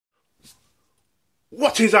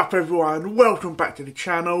What is up, everyone? Welcome back to the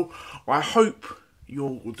channel. I hope you're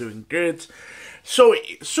all doing good. Sorry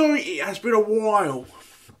it has been a while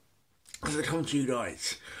since I come to you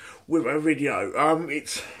guys with a video. I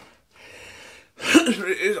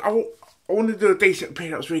want to do a decent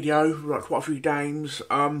pickups video, like quite a few games.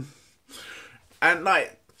 And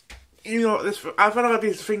like, you know, I've had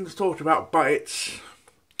these things talked about, but it's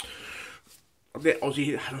a bit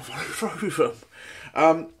Aussie having fun through them.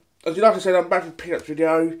 As you like I said, I'm back with pickups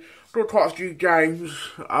video. Got quite a few games.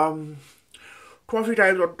 Quite a few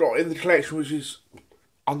games I've got in the collection, which is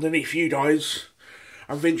underneath you guys.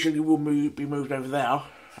 Eventually will be moved over there.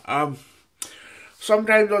 Some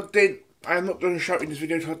games I did. I'm not going to show in this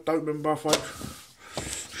video because I don't remember if I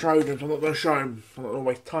showed them. So I'm not going to show them. I'm not going to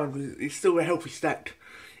waste time because it's still a healthy stack,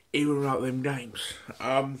 even without them games.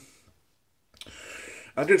 I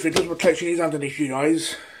do think because my collection is underneath you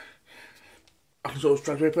guys, I can sort of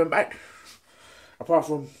straight away put them back. Apart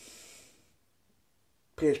from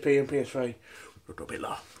PSP and PS3, a little bit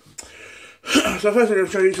low. So first I'm going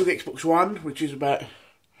to show you the Xbox One, which is about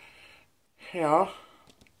here,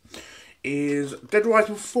 is Dead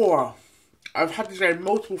Rising 4. I've had this game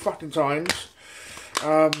multiple fucking times.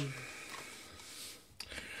 I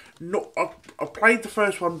played the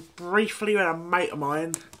first one briefly with a mate of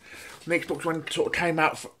mine when the Xbox One sort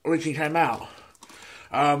of originally came out.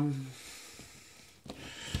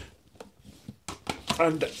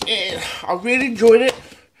 And I really enjoyed it.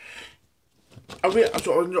 I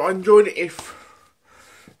enjoyed it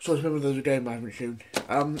so I remember there's a game management tune.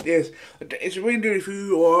 Yes, it's really good if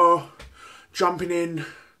you are jumping in,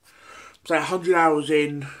 say 100 hours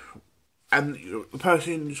in, and the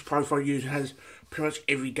person's profile user has pretty much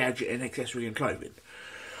every gadget and accessory and clothing.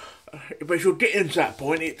 But if you're getting to that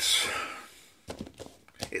point, it's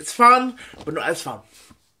fun, but not as fun,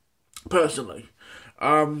 personally.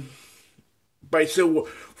 But it's still,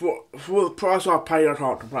 for the price I paid, I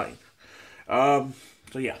can't complain. So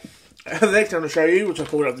yeah. The next thing I'm going to show you, which I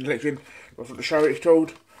pulled up in the collection, I want to show it, it's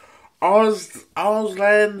called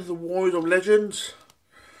Arslan, The Warriors of Legends.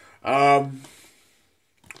 Never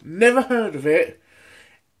heard of it.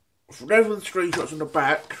 From the screenshots on the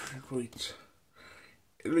back,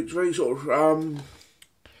 it looks very sort of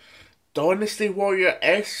Dynasty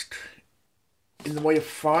Warrior-esque in the way of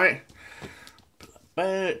fight.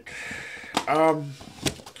 But I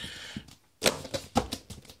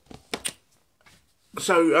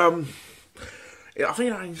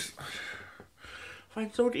think have I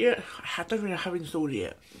installed it yet? I don't think I have installed it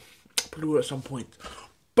yet. Probably will at some point.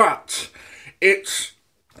 But it's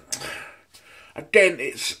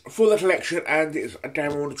for the collection, and it's a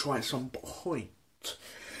game I want to try at some point.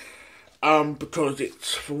 Because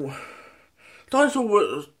it's for Dinosaur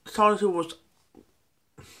was.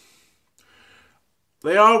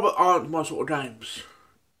 They are, but aren't my sort of games,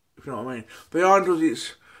 if you know what I mean. They aren't because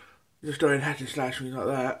it's just doing hack and slash and things like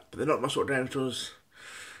that, but they're not my sort of games because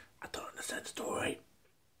I don't understand the story.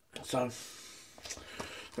 So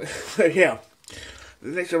yeah. The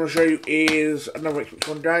next thing I'm going to show you is another Xbox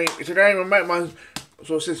One game. It's a game I mate of mine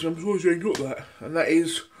sort of says to me, I'm surprised you ain't got that. And that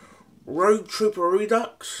is Rogue Trooper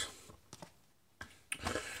Redux.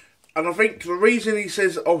 And I think the reason he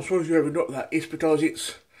says, oh, I'm surprised you haven't got that, is because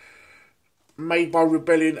it's made by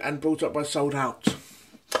Rebellion and brought up by Sold Out.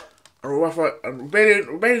 And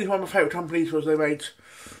Rebellion is one of my favourite companies because they made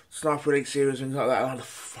Sniper Elite series and things like that, and I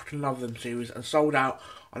fucking love them series. And Sold Out,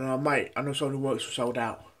 I know someone who works for Sold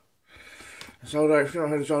Out. And Sold Out, if you've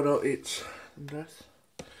not heard of Sold Out, it's death.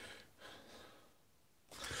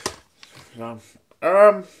 So,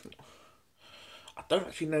 I don't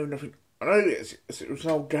actually know nothing. I know it was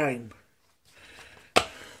an old game.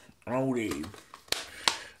 An old game.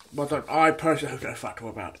 But I personally don't know fuck all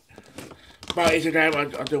about it. But it's a game I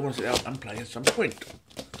do want to sit down and play at some point.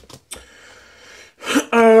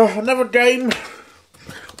 Another game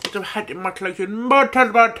which I've had in my collection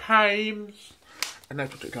multiple times. And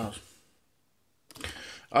that's what it does.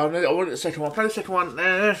 I wanted the second one. I played the second one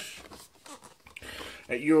at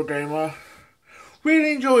Eurogamer.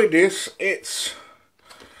 Really enjoyed this.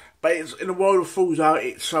 But it's in the world of Forza,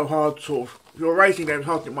 it's so hard sort of. If you're a racing game, it's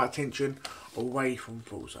hard to get my attention away from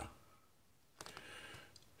Forza,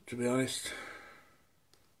 to be honest.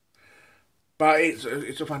 But it's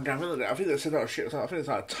a fun game, isn't it? I think they said that shit. I think it's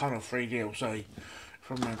like a ton of free DLC,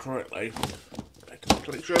 if I remember correctly. Back to the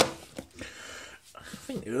collection. I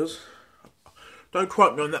think it is. Don't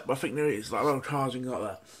quote me on that, but I think there is, like a lot of cars and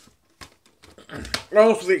like that.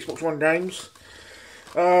 Well, for the Xbox One games,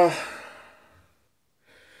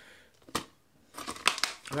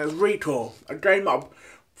 Recall, a game I've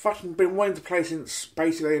fucking been waiting to play since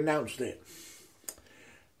basically they announced it.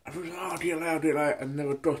 I was like, oh, do you allow it, and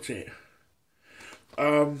never got it.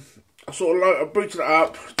 I sort of like, I booted it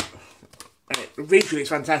up, and visually it's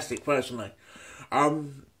fantastic, personally. I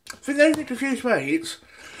think the only thing confused me,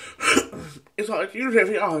 it's like, usually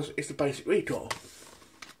everything else, it's the basic retail.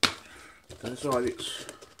 And it's like,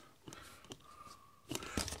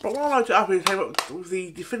 but when I looked it up, it came up with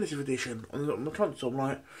the definitive edition on the console. I'm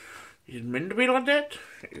like, is it meant to be like that?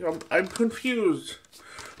 I'm confused.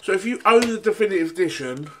 So if you own the definitive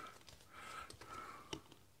edition,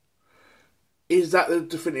 is that the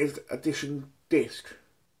definitive edition disc?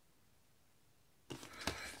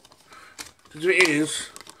 Because if it is,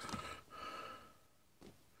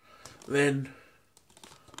 then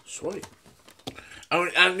sweet.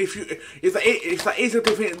 And if that is a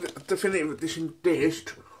definitive edition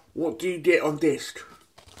disc, what do you get on disc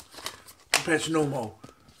compared to normal?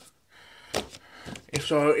 If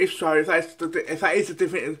that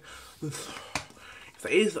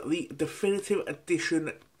is the definitive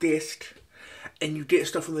edition disc, and you get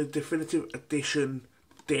stuff on the definitive edition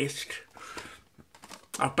disc,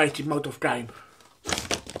 I've baited mod off game,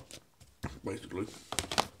 basically.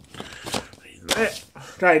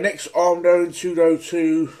 Okay, next I'm going to go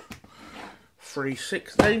to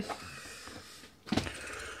 360.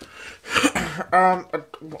 I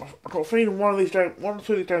got a feeling one or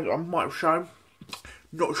two of these games I might have shown.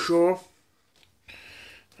 Not sure.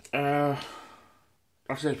 I've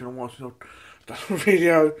said it's been a while since I've done a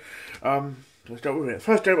video. Let's start with it.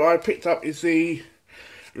 First game I picked up is the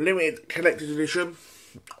limited collector's edition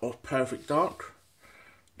of Perfect Dark.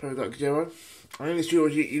 Perfect Dark Zero. I think this year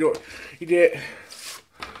you get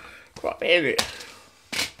quite a bit of it.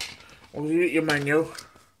 Obviously you get your manual.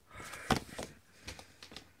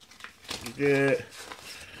 You get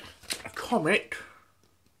a comic,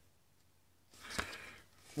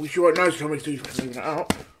 which you won't notice how many you can leave it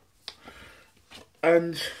up.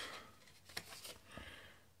 And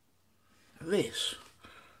this.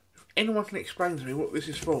 If anyone can explain to me what this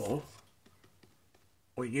is for,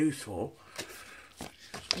 or used for,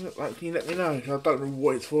 can you let me know? Because I don't know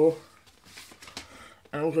what it's for.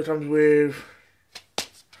 And it also comes with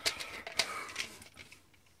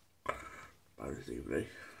bonus DVD.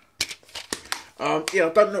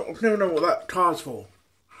 Yeah, I never know what that card's for.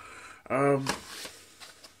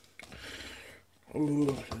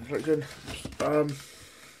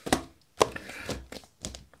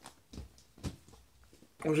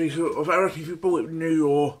 Obviously, sort of, I reckon if you bought it new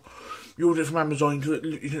or you ordered it from Amazon, you can look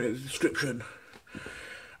at the description.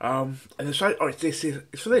 And they say, oh,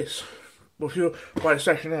 it's for this. Well, if you're buying it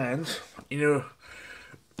second hand, you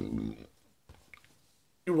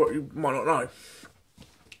might not know.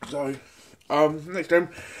 So, next time,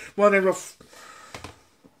 one name off.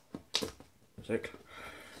 Sick.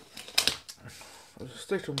 There's a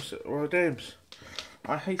stick on my games.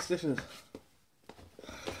 I hate stickers.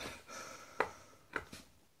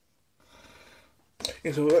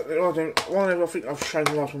 Yeah, so one name I think I've shown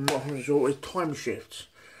the last one, I'm not 100% sure, is Time Shifts.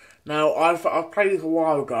 Now, I've played this a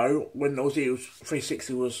while ago when obviously it was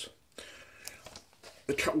 360 was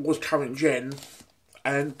current gen,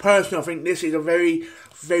 and personally I think this is a very,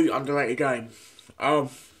 very underrated game.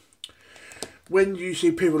 When you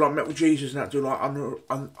see people like Metal Jesus and that do like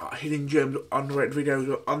hidden gems, underrated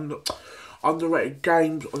videos, underrated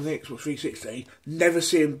games on the Xbox 360,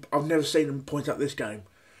 I've never seen them point out this game.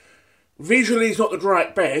 Visually, it's not the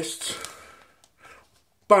right best,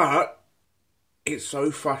 but it's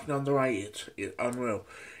so fucking underrated. It's unreal.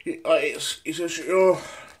 You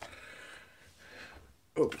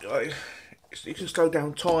can slow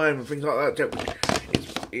down time and things like that.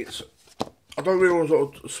 I don't really want to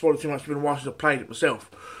sort of spoil it too much. It's been a while since I've played it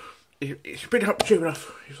myself. It's been cheap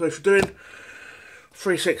enough. So if you're doing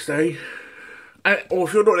 360, or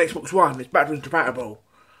if you're not an Xbox One, it's backwards compatible.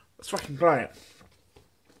 Let's fucking play it.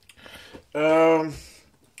 I'll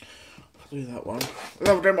do that one.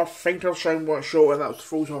 Another game I think I've shown one short, and that was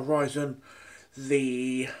Forza Horizon,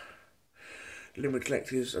 the Limited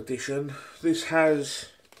Collector's Edition. This has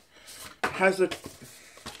the.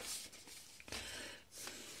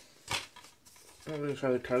 I'm going to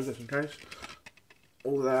show the code just in case.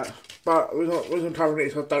 All that. But we're not covering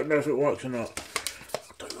it, so I don't know if it works or not.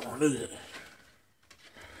 I don't want to lose it.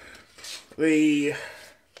 The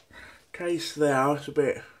case there, it's a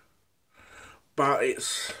bit. But I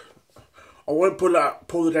won't pull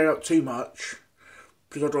the game up too much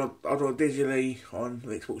because I draw digitally on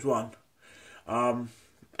the Xbox One, and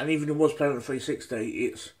even if it was playing on the 360,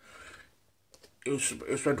 it was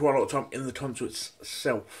spent quite a lot of time in the console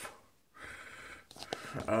itself.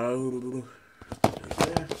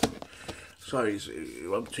 So it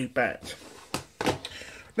won't be too bad.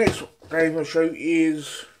 Next game I'll show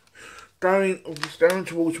is going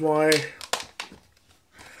towards my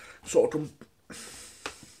sort of.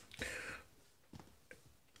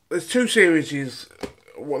 There's two series.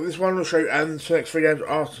 What this one will show you, and the next 3 games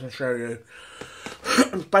after I'll show you.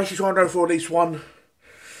 I'm basically trying to go for at least one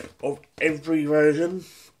of every version.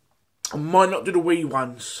 I might not do the Wii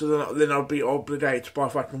ones, so then I'll be obligated to buy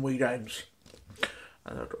fucking Wii games.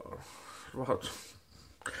 What?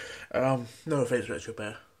 No offense, Retro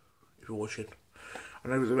Bear, if you're watching. I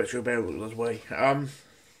know the Retro Bear was way.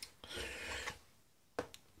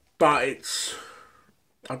 But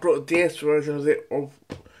I've got a DS version of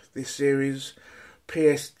this series,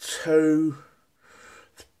 PS2,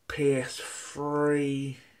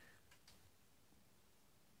 PS3,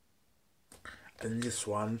 and this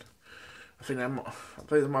one. I think there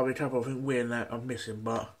might be a couple. I think we're in that I'm missing,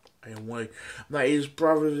 but anyway, that is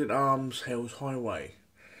Brothers in Arms: Hell's Highway,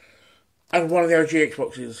 and one of the OG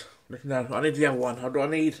Xboxes. No, I need the other one. I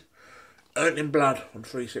need Earned in Blood on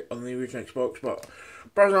the original Xbox, but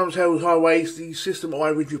Brothers in Arms: Hell's Highway is the system I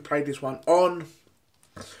originally played this one on.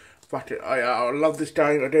 But I love this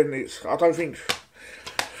game. I don't think.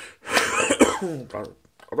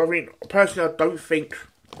 Personally, I don't think.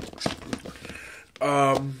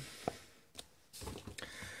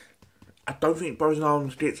 I don't think Brothers in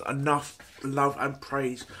Arms gets enough love and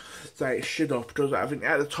praise that it should have, because I think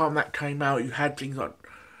at the time that came out, you had things like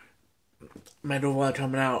Medal of Honor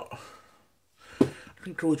coming out. I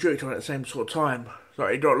think Call of Duty came out at the same sort of time, so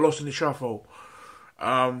it got lost in the shuffle.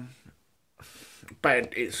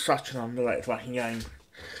 But it's such an underrated fucking game.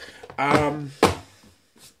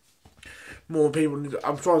 More people need to,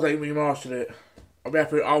 I'm surprised they remastered it. I'll be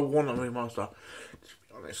happy. I want a remaster, to be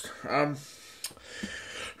honest.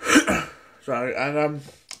 So, and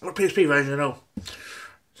what PSP version and all.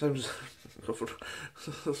 So that's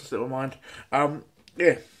slip my mind.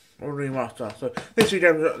 Yeah, I'll remaster. So next 3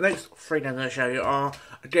 games I'm going to show you are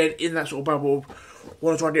again in that sort of bubble.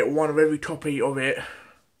 Want to try and get one of every copy of it.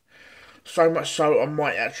 So much so I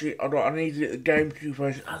might actually. I need to get the GameCube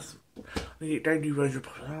version. I need the GameCube version.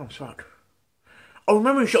 Oh fuck. I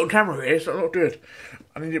remember shot on camera here, so that's not good.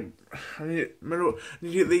 I need to get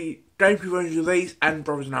the GameCube versions of these and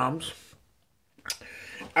Brothers in Arms.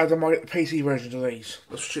 As I might get the PC versions of these.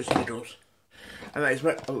 That's shits and giggles. And that is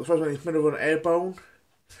the first one is Medal of Honor Airborne.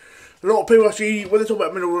 A lot of people actually, when they talk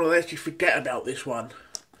about Medal of Honor, they actually forget about this one.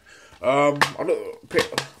 I got the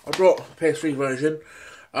PS3 version.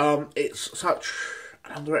 It's such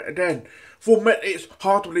an underrated again. It's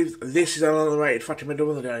hard to believe this is an underrated fucking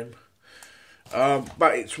Medal of Honor game.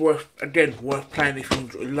 But it's worth playing if you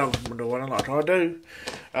love Medal of Honor like I do.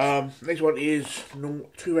 Next one is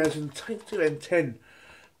 2010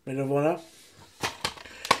 Medal of Honor.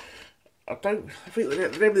 I think the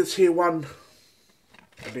name of the Tier 1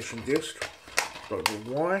 edition disc. Don't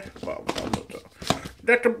know why, but I'm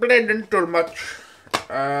not to blend in too much.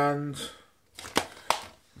 And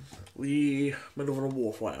the Medal of Honor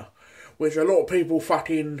Warfighter, which a lot of people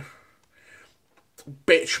fucking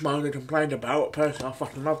bitch moaned and complained about. Personally, I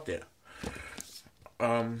fucking loved it.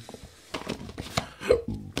 Most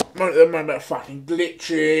of them about fucking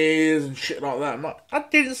glitches and shit like that. I'm like, I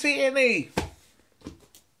didn't see any.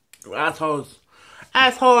 Assholes.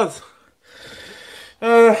 Next one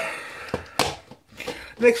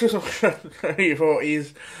I'll show you for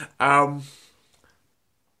is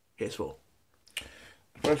PS4.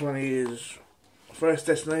 First one is First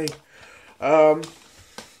Destiny.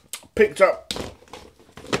 Picked up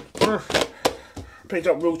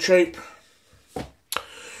real cheap.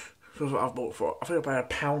 That's what I bought for. I think I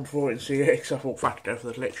paid £1 for it in CX. I thought fuck it for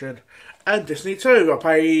the collection. And Destiny 2, I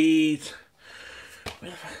paid.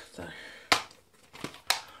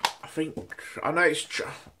 I think I got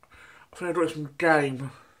it from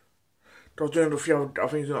Game. I was doing a few other, I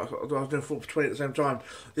was doing 4 for 20 at the same time.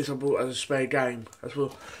 This I bought as a spare game as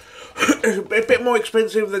well. It's a bit more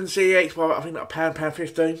expensive than CEX, but I think like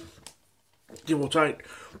 £1.15, give or take.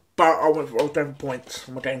 But I was down for points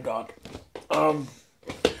on my game card.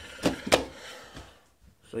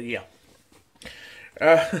 So yeah.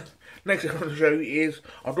 Next thing I'm going to show you is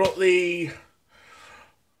I've got the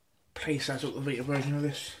PlayStation, the Vita version of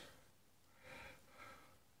this.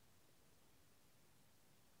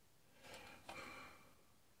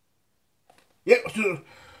 Yep, let's do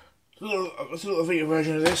the Vita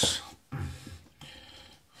version of this.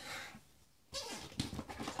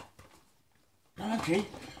 Okay.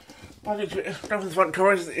 Nothing fun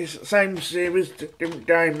covers. It's the same series, different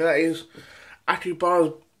game. That is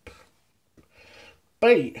Akiba's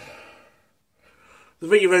Beat. The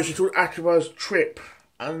Vita version is called Akiba's Trip,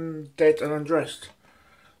 Undead and Undressed.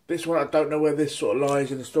 This one, I don't know where this sort of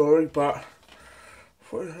lies in the story, but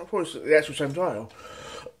I thought it's the actual same title.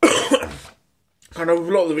 Kind of with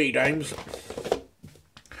a lot of the Vita games,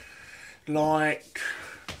 like,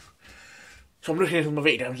 so I'm looking at my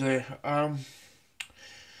Vita games there.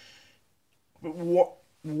 But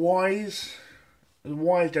Wise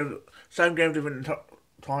down, same game, different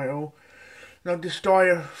title. Now,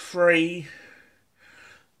 Destroyer 3,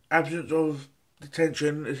 Absence of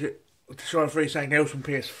Detention, is it Destroyer 3 something else from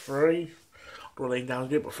PS3? I don't lean down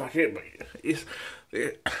to it, but fuck it.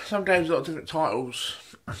 But some games got different titles.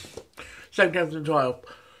 Same game, different title.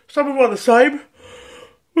 Some of them are the same.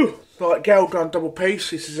 Like Galgun Double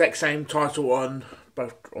Peace, it's the exact same title on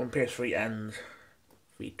both on PS3 and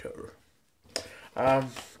Vita.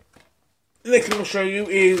 Next thing I'll show you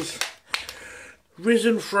is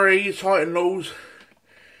Risen 3 Titan Laws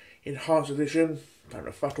Enhanced Edition. Don't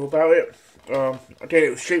know fuck all about it. Again,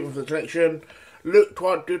 it was cheap for the collection. Looked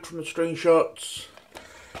quite good from the screenshots,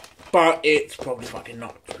 but it's probably fucking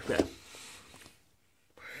not. Yeah.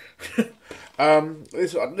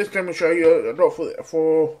 This game will show you a lot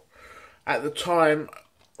for at the time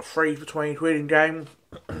 £3 for £20 in game,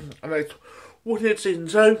 and it's Walking Dead Season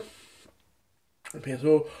 2 on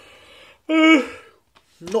PS4.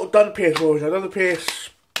 Not done the PS4 version, I've done the PS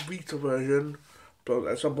Vita version, but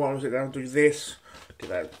at some point I'll sit down and do this, get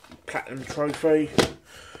that platinum trophy.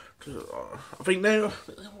 I think the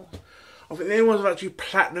only ones I've actually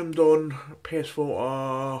platinumed on PS4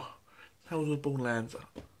 are Hell's of Borderlands.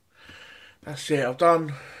 That's it. I've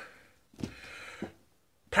done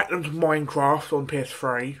platinumed Minecraft on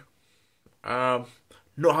PS3. Not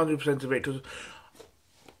 100% of it because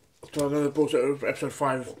I know the bullshit episode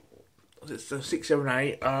 5. It's 6, 7,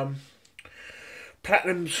 8.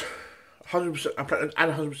 Platinum's 100%. I platinumed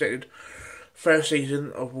and 100%ed first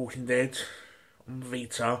season of Walking Dead on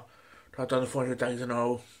Vita. I've done the 400 Days and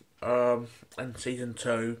all, and season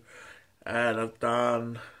 2, and I've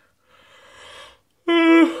done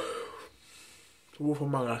The Wolf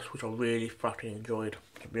Among Us, which I really fucking enjoyed,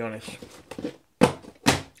 to be honest.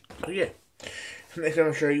 So yeah, the next thing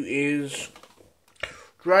I'll show you is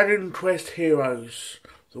Dragon Quest Heroes,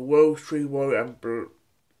 The World Tree Warrior and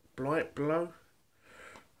Blight Blow.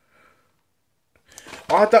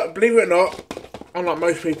 I don't, believe it or not, unlike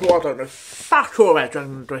most people, I don't know fuck all about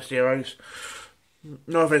Dragon Quest Heroes.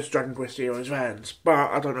 No offense to Dragon Quest Heroes fans,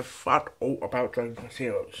 but I don't know fuck all about Dragon Quest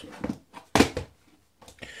Heroes.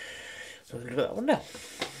 So look at that one now.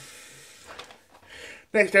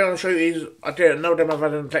 Next thing I'll show you is, I did another demo I've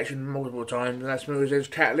had in the collection multiple times, and that's Mirror's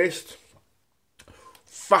Edge Catalyst.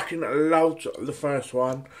 Fucking loved the first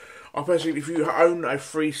one. I personally, if you own a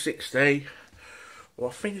 360, well,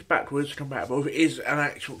 I think it's backwards compatible. If it is an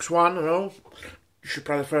Xbox One and all, you should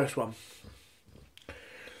play the first one.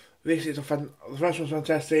 This is the first one's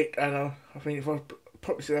fantastic, and I think if I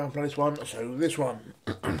probably sit down and play this one, so this one.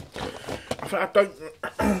 I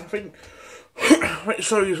think the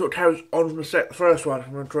story sort of carries on from the first one, if I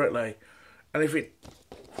remember correctly. And if it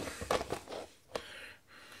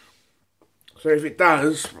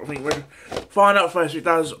does, I think we'll find out first if it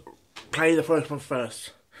does, play the first one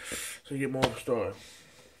first, so you get more of the story.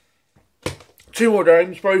 2 more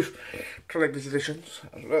games, both collector's editions.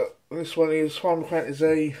 This one is Final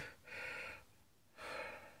Fantasy.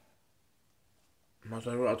 I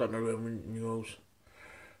don't know the renewals.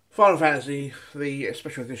 Final Fantasy, the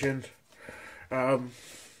special edition. Again,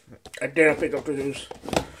 I picked up because it was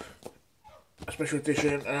a special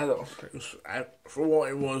edition, and it was, for what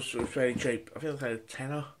it was fairly cheap. I think I paid a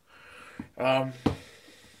tenner. I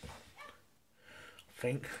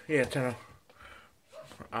think, yeah, tenner.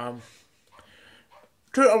 I've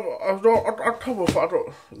got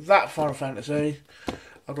that Final Fantasy.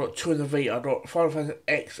 I've got 2 in the Vita. I've got Final Fantasy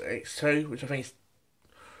X, X2, which I think is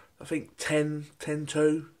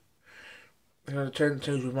 10-2. The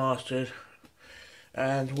 10-2's remastered,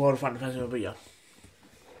 and World of Fantasy on Vita.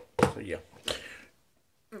 So yeah,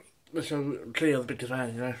 so clearly I'm the biggest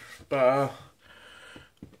fan, you know. But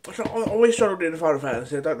I always struggled in the Final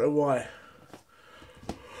Fantasy. I don't know why.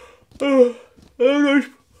 I don't know.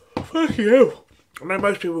 Fucking hell. I know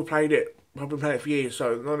most people played it. I've been playing it for years,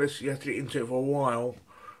 so not unless you have to get into it for a while.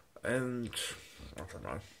 And I don't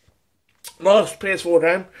know. Last PS4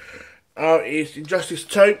 game is Injustice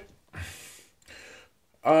 2.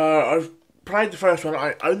 I've played the first one.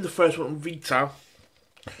 I owned the first one on Vita,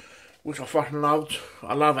 which I fucking loved.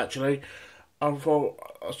 I love actually. I thought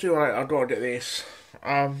I've got to get this.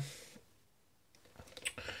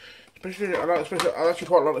 Especially I actually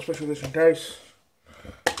quite like the special edition case.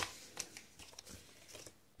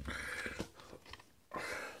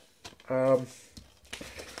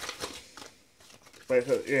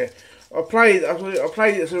 But yeah, I played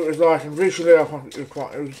it so it was like, and visually I thought it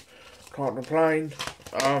was quite complain.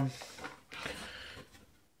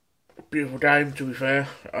 Beautiful game, to be fair.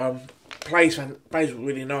 Plays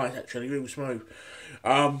really nice, actually, really smooth.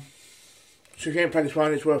 So if you can play this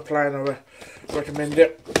one, it's worth playing. I recommend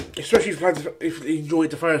it, especially if you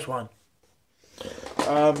enjoyed the first one.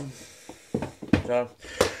 So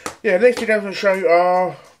yeah, next two games I'm going to show you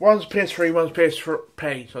are one's PS3, one's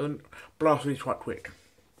PSP. So I'm blast these quite quick.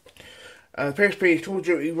 The PSP is Call of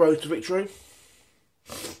Duty Road to Victory.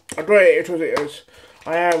 I got it because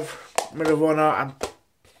I have Medal of Honor and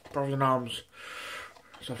Brothers in Arms,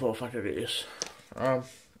 so I thought I'd fuck it is.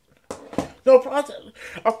 No,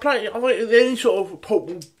 I've played. The only sort of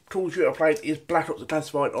portable Call of Duty I played is Black Ops: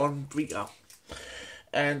 Classified on Vita,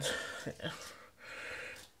 and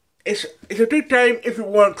it's a good game if it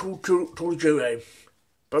weren't called Call of Duty,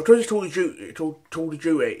 but because it's Call of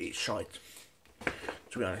Duty, it's shite,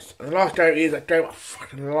 to be honest. And the last game is a game I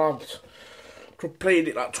fucking loved. Completed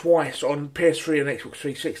it like twice on PS3 and Xbox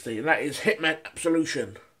 360, and that is Hitman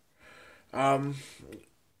Absolution. I'll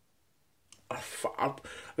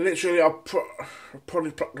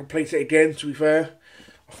probably complete it again, to be fair.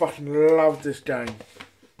 I fucking love this game.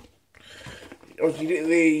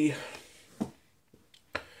 Obviously,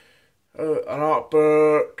 an art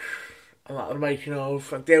book, and like the making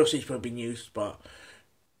of, and DLC's probably been used, but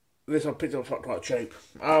this I picked up quite cheap.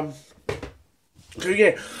 So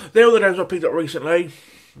yeah, they're all the games I picked up recently.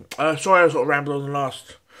 Sorry I sort of rambled on the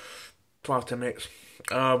last 5-10 minutes.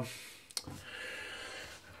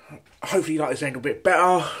 Hopefully you like this angle a bit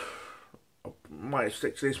better. I might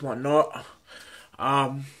stick to this, might not.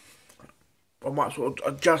 I might sort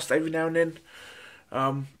of adjust every now and then.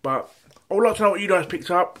 But I would like to know what you guys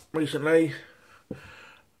picked up recently.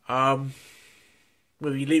 Whether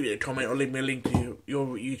you leave it in a comment or leave me a link to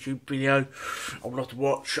your YouTube video, I would love to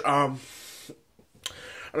watch.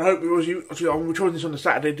 And I hope it was you. I'm recording this on the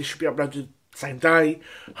Saturday. This should be uploaded the same day.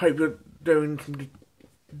 Hope you're doing some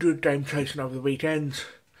good game chasing over the weekend.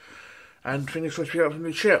 And fingers crossed you get up some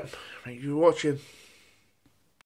good shit. Thank you for watching.